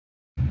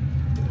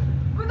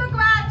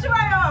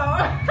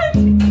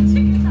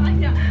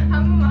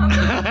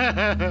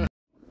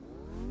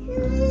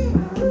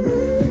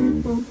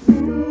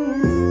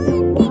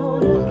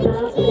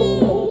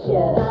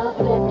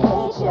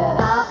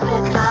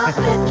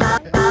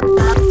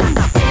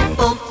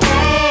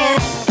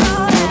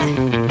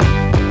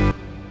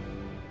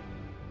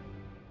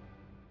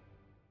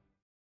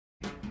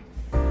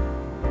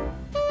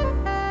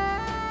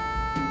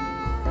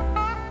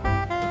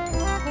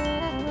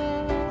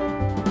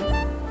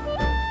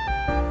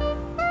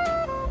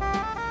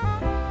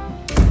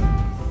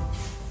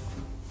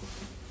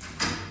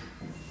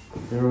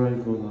Where I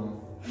go now?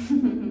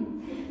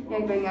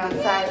 You're going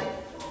outside.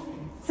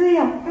 So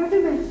yeah, come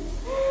to bed.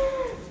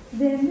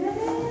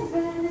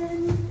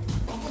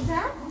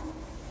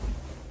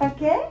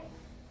 Okay?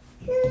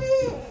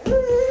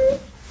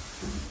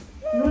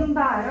 눈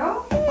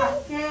바로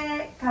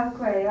밖에 갈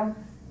거예요.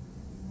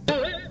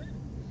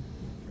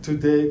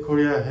 Today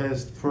Korea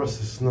has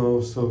first snow,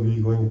 so we're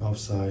going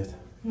outside.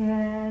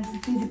 Yes,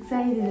 she's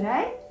excited,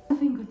 right?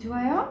 핑크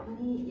좋아요?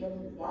 문이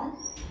열립니다.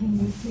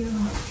 귀여워.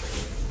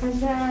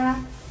 가자.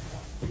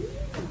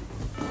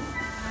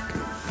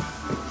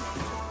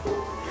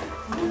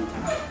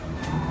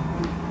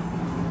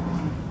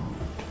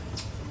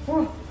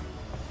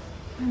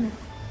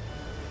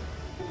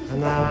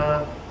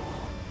 하나.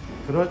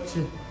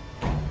 그렇지.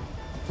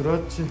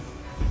 그렇지.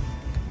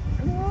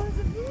 와,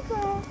 소핑크.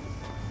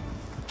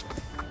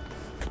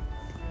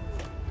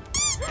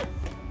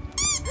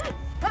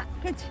 아,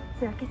 캐치.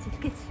 자, 캐치.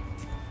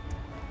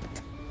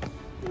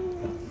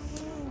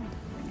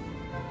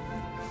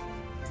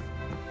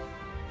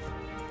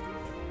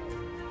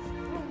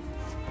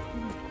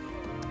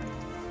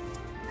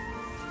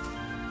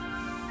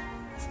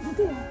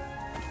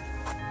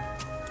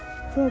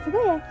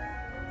 저거야.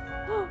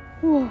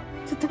 우와,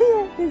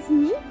 저거야,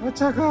 됐니? 아,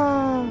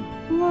 차가.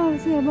 우와,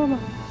 저야, 봐봐.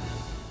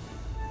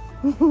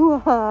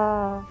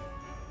 우와,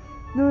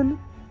 눈.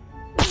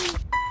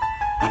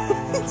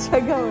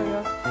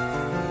 차가워요.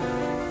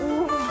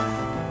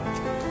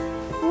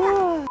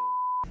 우와,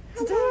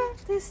 저거야,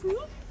 됐니?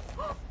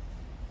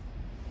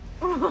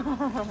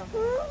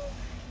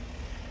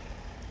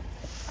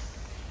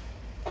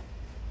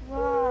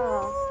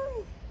 와.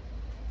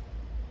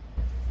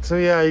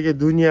 소희야, 이게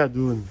눈이야,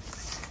 눈.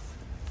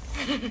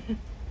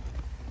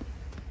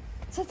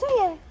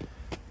 저쪽에.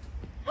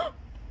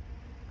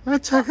 아,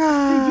 차가.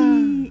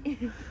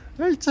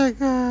 아,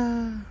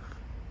 차가.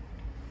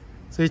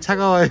 소희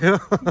차가워요.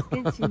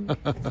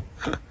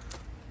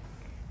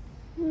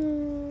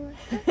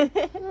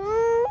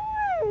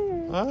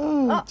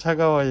 아,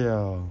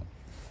 차가워요.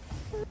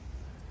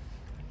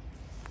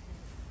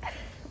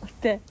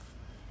 어때?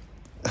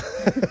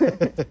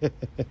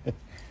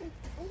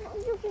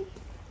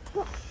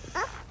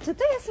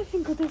 저쪽에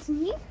서핑크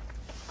됐니?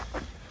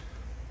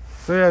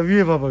 소희야,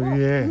 위에 봐봐,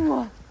 위에.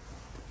 우와,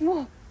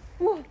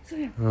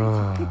 소야.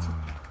 아.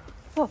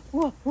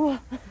 우와.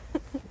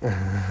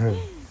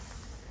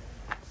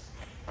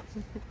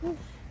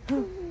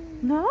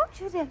 No,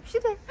 shoot it.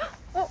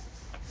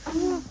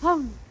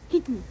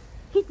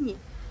 Hit me.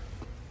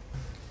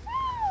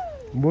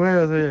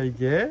 뭐예요, 소희야,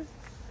 이게?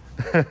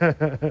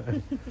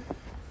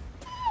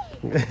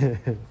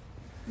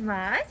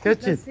 Mas,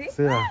 그렇지,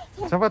 소희야.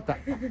 잡았다.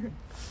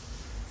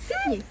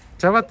 Sydney.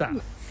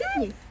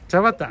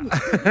 잡았다.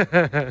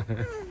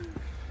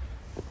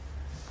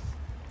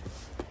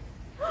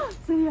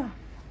 소야.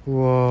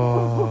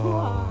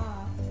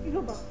 우와.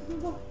 이거 봐.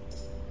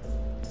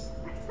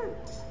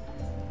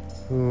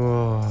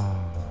 우와.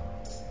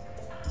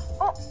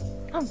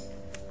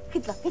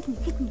 Hit me.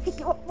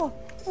 와.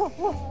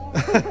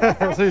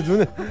 소희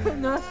눈에.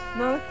 Nose.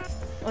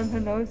 On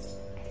her nose.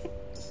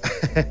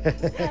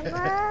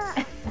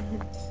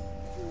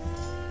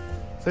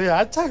 소희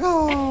아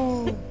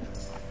차가워.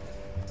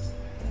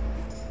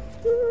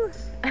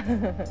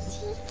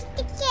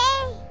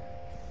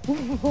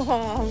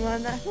 Wow,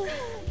 Mana.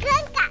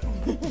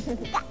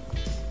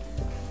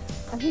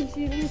 I think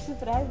she's really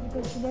surprised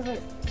because she never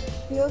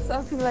feels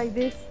something like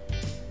this.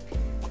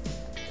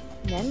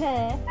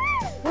 Nana.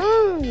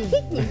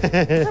 Hit me.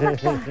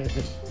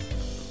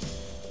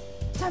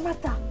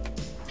 잡았다.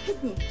 Hit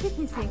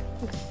me, say.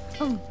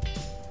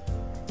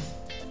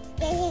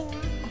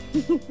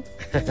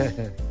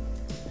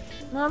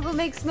 Mom will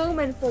make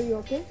snowman for you,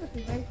 okay?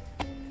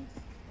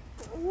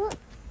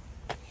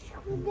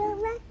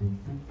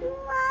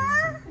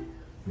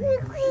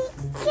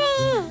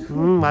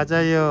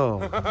 맞아요.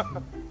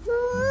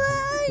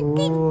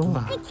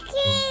 우와.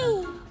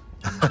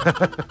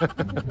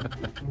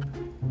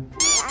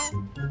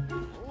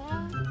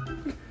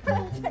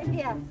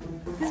 Yeah,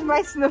 this is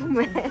my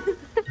snowman.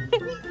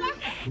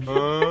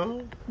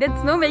 That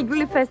snowman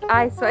really fast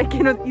ice, so I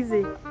cannot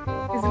easy.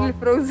 It's really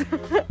frozen.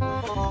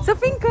 So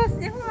fingers,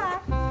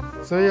 스네후락.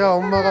 소희야,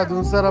 엄마가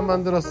눈사람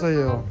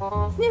만들었어요.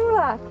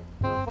 스네후락.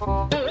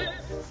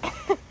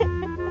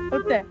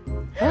 어때?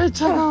 아이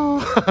차가워.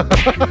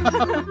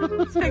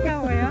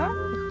 차가워요?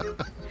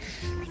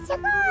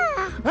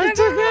 아이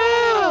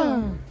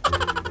차가워.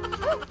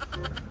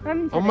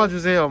 엄마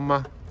주세요,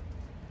 엄마.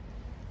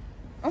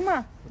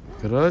 엄마.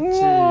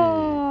 그렇지.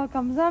 우와,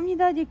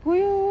 감사합니다.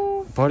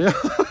 됐고요. 버려.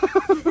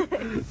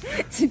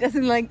 She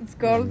doesn't like it's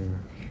cold.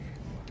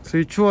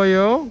 소희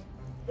추워요?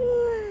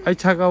 아이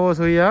차가워,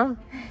 소희야.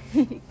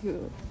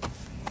 Good.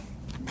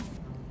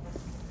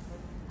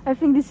 I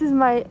think this is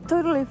my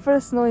totally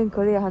first snow in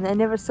Korea, and I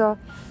never saw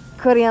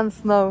Korean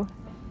snow.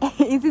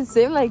 Is it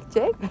same like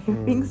Czech? I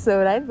think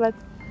so, right? But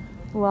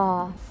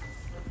wow.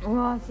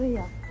 Wow,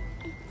 소희야.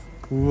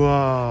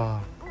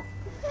 우와.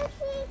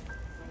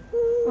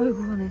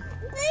 어이구, 하네.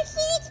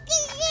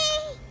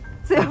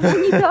 소희야,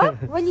 bonito?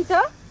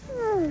 Bonito?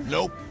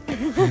 Nope. She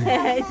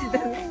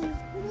doesn't.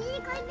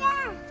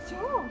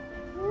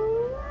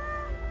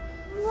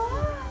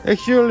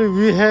 Actually,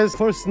 we had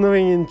first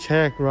snowing in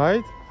Czech,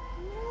 right?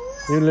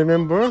 You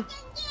remember?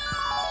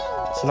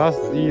 It's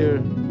last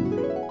year.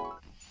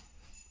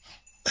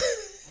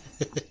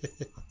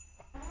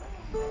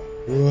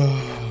 우와,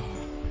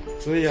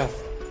 소희야,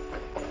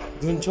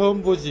 눈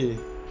처음 보지?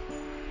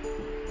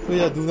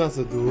 소희야, 눈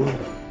왔어, 눈.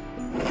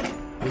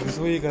 여기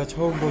소희가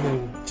처음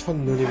보는 첫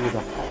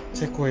눈입니다.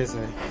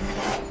 체코에서의.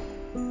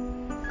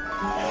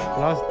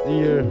 Last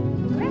year.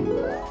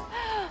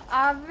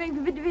 Make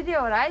the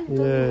video, right?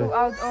 You Yeah. go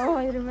out. Oh,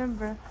 I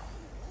remember.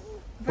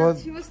 But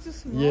she was too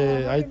small.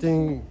 Yeah, I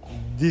think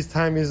this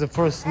time is the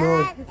first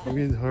snow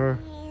with her.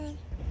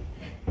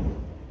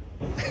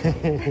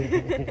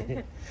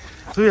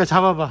 소희야,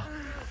 잡아봐.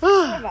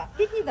 봐봐.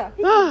 히히다.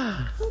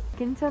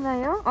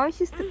 괜찮아요? Oh,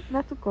 she's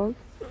not too cold.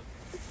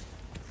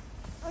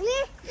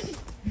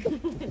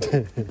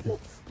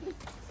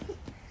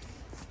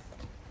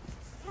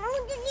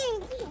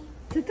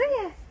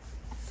 저쪽이야.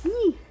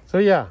 스니.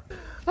 소희야,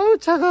 아우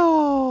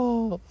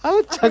차가워.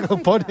 아우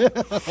차가워. 버려.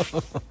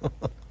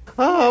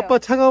 아, 아빠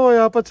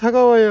차가워요. 아빠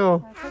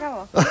차가워요. 아,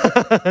 차가워.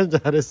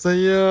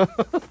 잘했어요.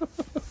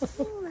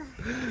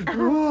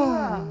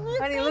 우와.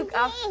 빨리 look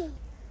up.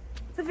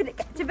 소피,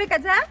 집에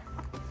가자.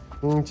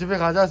 응, 집에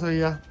가자,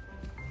 소희야.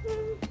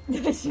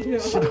 싫어.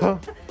 싫어?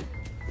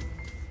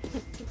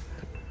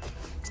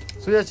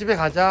 소희야, 집에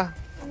가자.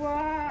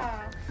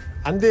 와.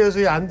 안 돼요,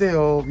 소희야, 안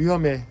돼요.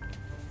 위험해.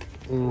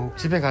 응,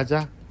 집에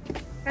가자.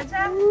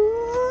 가자.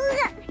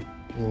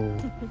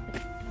 응,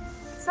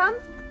 Son?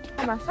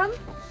 Mama, son?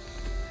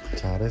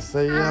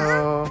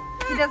 잘했어요.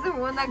 He doesn't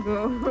wanna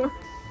go.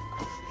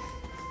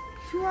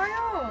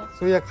 좋아요.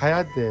 소희야,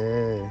 가야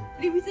돼.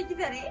 우리 bisa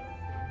기다리?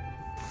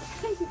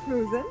 She's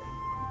frozen.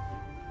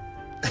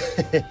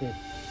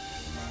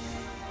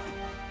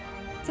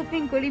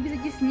 Sofinku, líbí se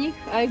ti sníh?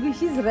 I wish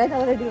she's red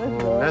already.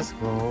 Let's go. Let's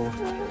go.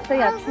 So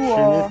yeah, She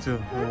추워. need to.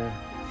 네.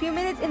 Few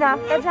minutes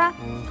enough. 가자.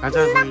 응,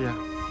 가자, 소희야.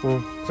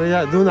 응.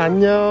 소희야, 눈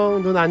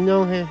안녕. 눈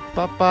안녕해.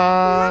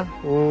 빠빠.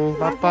 응,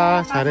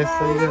 빠빠.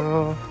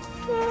 잘했어요.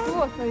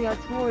 추워, 소희야,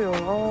 추워요.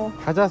 어,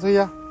 가자,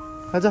 소희야.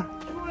 가자.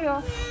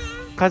 추워요.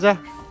 가자.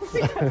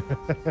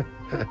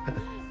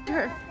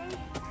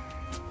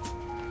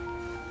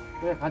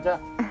 그래, 가자.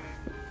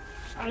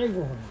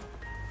 아이고.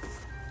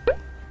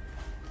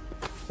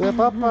 소희야,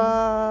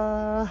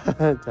 빠빠.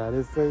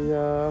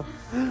 잘했어요.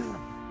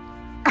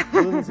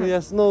 눈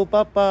소희야, 스노우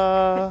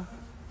빠빠.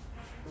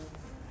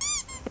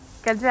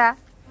 가자.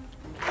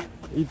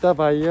 이따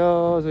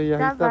봐요, 소희야.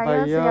 이따 이따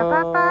봐요, 소희야,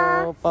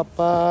 봐요. 빠빠.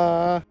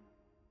 빠빠.